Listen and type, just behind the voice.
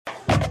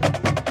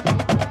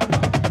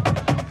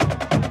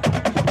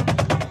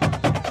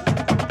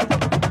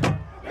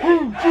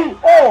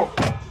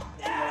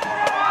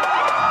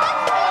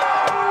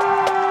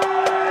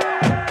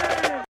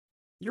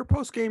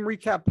post-game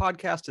recap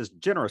podcast is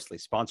generously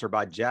sponsored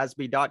by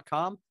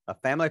Jassby.com, a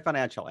family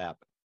financial app.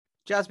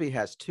 Jassby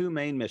has two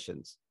main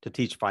missions: to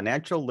teach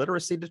financial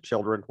literacy to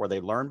children where they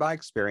learn by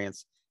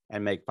experience,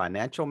 and make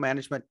financial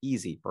management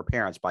easy for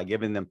parents by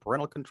giving them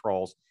parental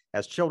controls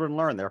as children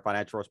learn their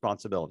financial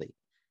responsibility.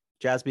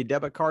 Jassby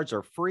debit cards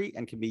are free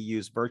and can be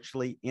used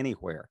virtually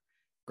anywhere.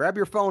 Grab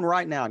your phone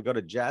right now and go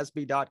to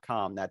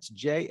jassby.com. That's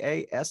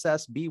JASSBY.com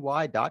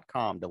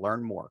to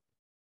learn more.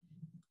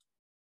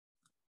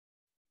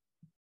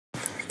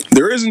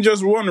 There isn't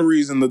just one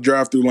reason the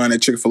drive-thru line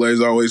at Chick-fil-A is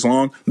always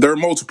long. There are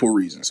multiple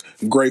reasons.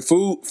 Great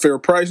food, fair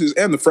prices,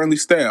 and the friendly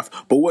staff.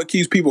 But what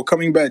keeps people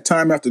coming back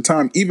time after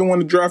time, even when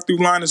the drive-thru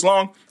line is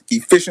long?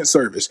 Efficient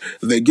service.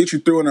 They get you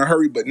through in a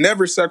hurry, but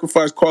never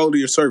sacrifice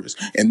quality or service.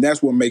 And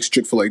that's what makes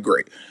Chick-fil-A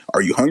great.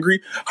 Are you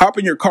hungry? Hop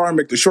in your car and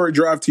make the short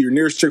drive to your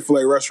nearest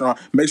Chick-fil-A restaurant.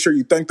 Make sure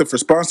you thank them for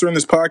sponsoring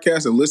this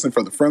podcast and listen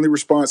for the friendly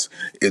response.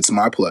 It's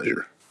my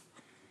pleasure.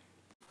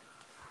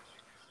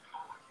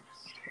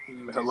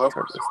 Hello?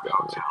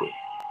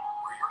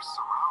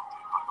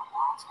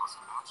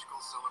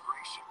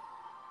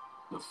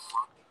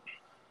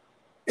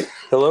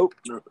 Hello?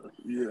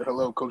 Yeah,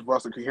 hello, Coach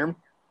Boston. Can you hear me?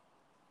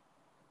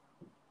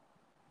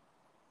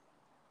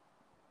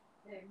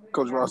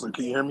 Coach Boston,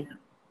 can you hear me?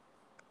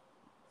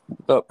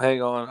 Oh,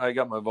 hang on. I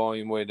got my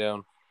volume way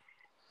down.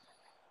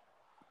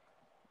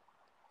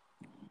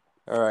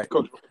 All right.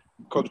 Coach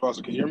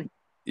Boston, can you hear me?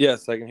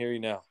 Yes, I can hear you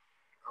now.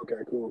 Okay,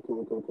 cool.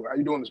 How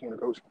you doing this morning,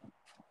 Coach?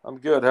 I'm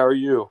good. How are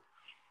you?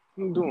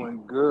 I'm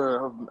doing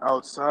good. I'm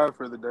outside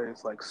for the day.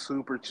 It's like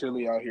super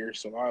chilly out here,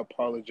 so I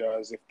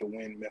apologize if the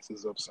wind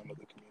messes up some of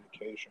the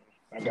communication.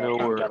 I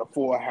got a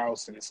full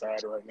house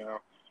inside right now.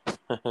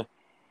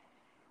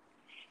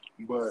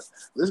 But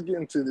let's get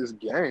into this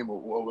game.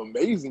 Well,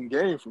 amazing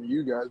game from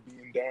you guys,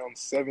 being down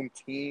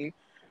 17,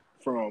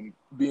 from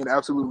being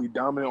absolutely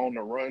dominant on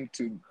the run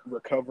to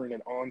recovering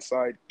an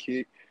onside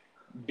kick,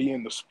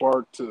 being the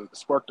spark to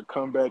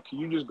comeback. Can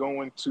you just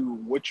go into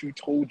what you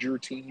told your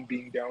team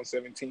being down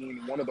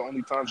 17, one of the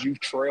only times you've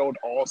trailed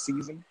all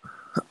season?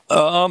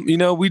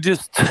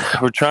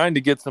 We're trying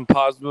to get some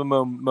positive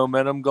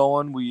momentum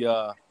going. We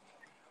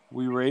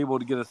were able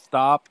to get a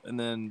stop and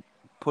then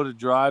put a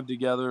drive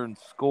together and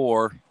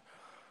score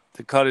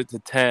to cut it to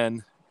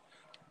 10.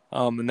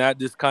 And that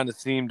just kind of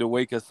seemed to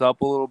wake us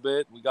up a little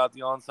bit. We got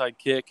the onside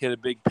kick, hit a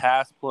big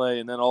pass play,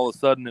 and then all of a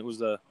sudden it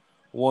was a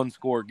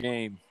one-score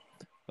game.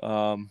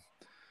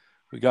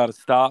 We got a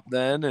stop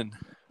then and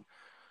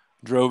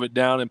drove it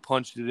down and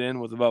punched it in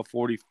with about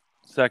 40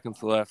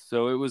 seconds left.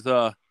 So it was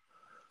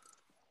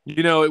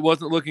it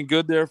wasn't looking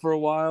good there for a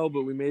while,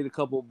 but we made a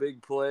couple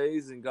big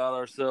plays and got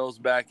ourselves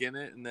back in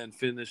it and then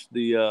finished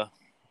the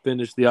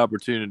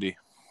opportunity.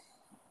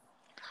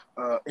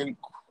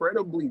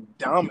 Incredibly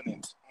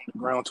dominant on the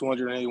ground,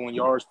 281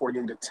 yards,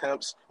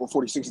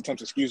 46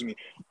 attempts, excuse me.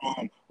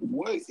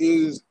 What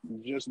is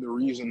just the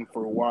reason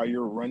for why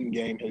your run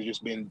game has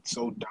just been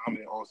so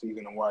dominant all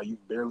season and why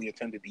you've barely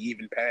attempted to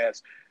even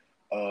pass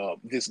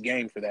this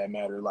game for that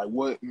matter? Like,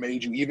 what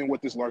made you, even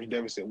with this large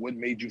deficit, what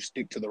made you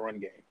stick to the run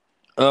game?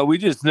 We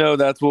just know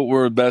that's what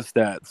we're best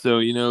at. So,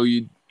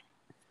 you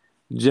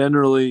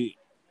generally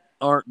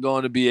aren't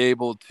going to be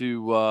able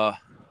to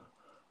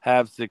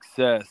have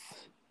success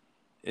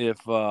if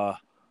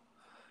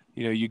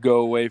you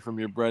go away from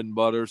your bread and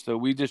butter. So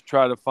we just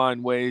try to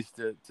find ways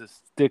to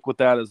stick with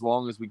that as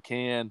long as we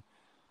can.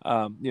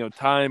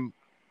 Time,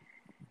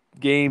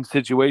 game,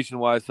 situation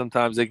wise,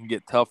 sometimes they can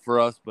get tough for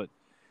us, but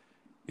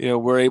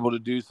we're able to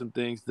do some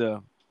things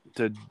to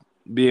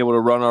be able to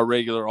run our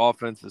regular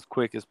offense as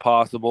quick as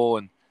possible,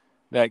 and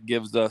that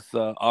gives us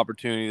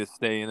opportunity to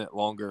stay in it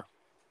longer.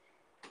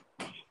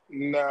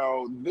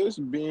 Now, this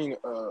being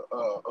a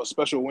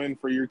special win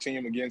for your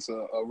team against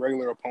a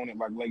regular opponent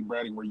like Lake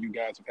Bradley, where you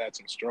guys have had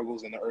some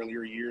struggles in the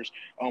earlier years,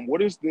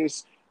 what does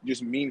this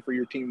just mean for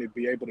your team to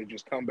be able to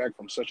just come back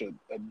from such a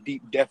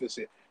deep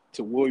deficit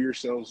to will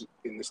yourselves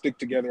and to stick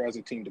together as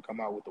a team to come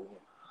out with the win?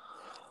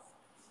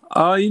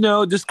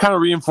 Just kind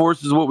of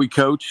reinforces what we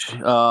coach.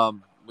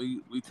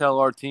 We tell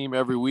our team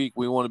every week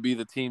we want to be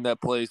the team that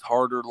plays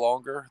harder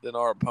longer than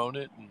our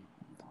opponent. And,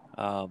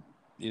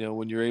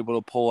 when you're able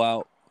to pull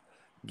out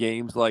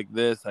games like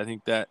this, I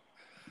think that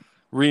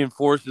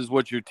reinforces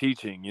what you're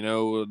teaching.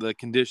 The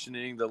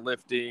conditioning, the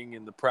lifting,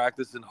 and the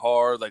practicing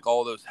hard, like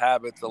all those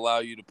habits allow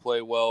you to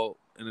play well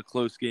in a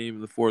close game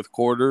in the fourth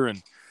quarter.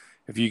 And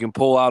if you can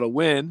pull out a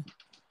win,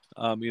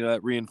 that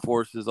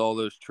reinforces all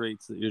those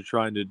traits that you're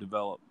trying to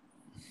develop.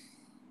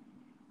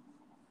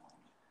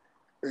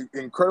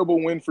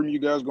 Incredible win from you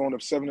guys, going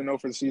up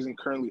 7-0 for the season,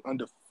 currently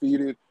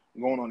undefeated,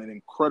 going on an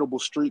incredible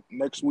streak.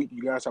 Next week,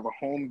 you guys have a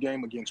home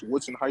game against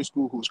Woodson High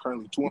School, who is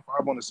currently 2-5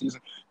 on the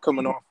season,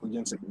 coming off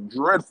against a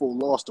dreadful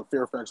loss to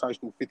Fairfax High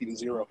School,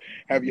 50-0.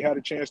 Have you had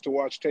a chance to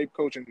watch tape,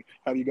 Coach, and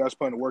how do you guys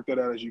plan to work that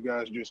out as you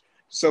guys just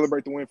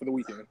celebrate the win for the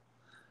weekend?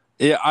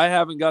 Yeah, I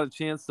haven't got a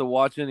chance to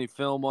watch any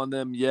film on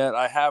them yet.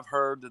 I have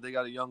heard that they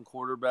got a young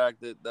quarterback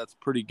that's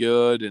pretty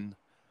good, and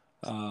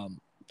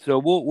so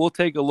we'll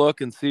take a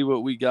look and see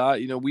what we got.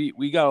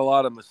 We got a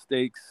lot of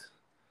mistakes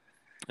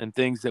and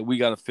things that we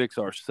got to fix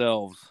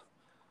ourselves.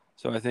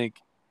 So I think,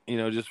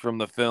 just from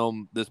the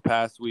film this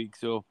past week.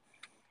 So,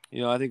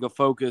 I think a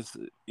focus,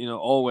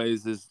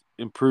 always is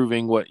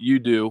improving what you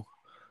do.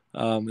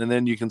 And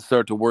then you can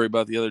start to worry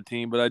about the other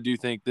team. But I do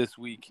think this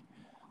week,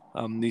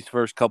 these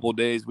first couple of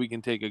days, we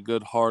can take a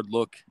good hard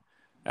look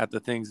at the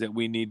things that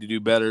we need to do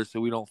better so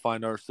we don't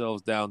find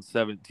ourselves down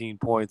 17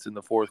 points in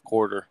the fourth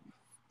quarter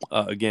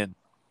again.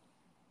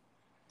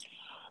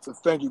 So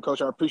thank you,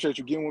 Coach. I appreciate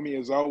you getting with me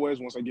as always.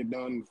 Once I get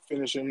done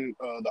finishing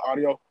the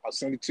audio, I'll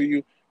send it to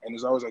you. And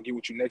as always, I'll get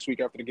with you next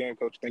week after the game,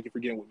 Coach. Thank you for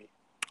getting with me.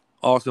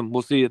 Awesome.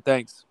 We'll see you.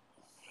 Thanks.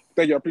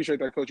 Thank you. I appreciate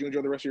that, Coach. You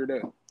enjoy the rest of your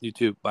day. You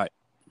too. Bye.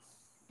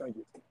 Thank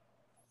you.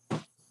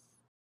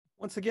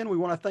 Once again, we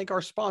want to thank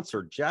our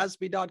sponsor,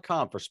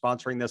 Jassby.com, for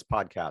sponsoring this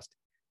podcast.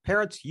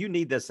 Parents, you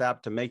need this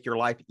app to make your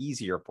life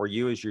easier for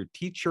you as you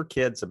teach your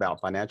kids about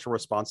financial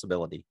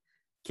responsibility.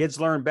 Kids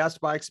learn best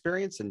by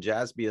experience, and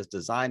Jassby is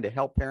designed to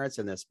help parents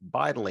in this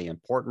vitally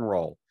important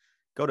role.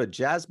 Go to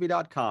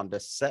Jassby.com to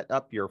set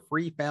up your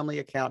free family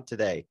account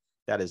today.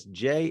 That is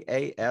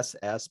JASSBY.com.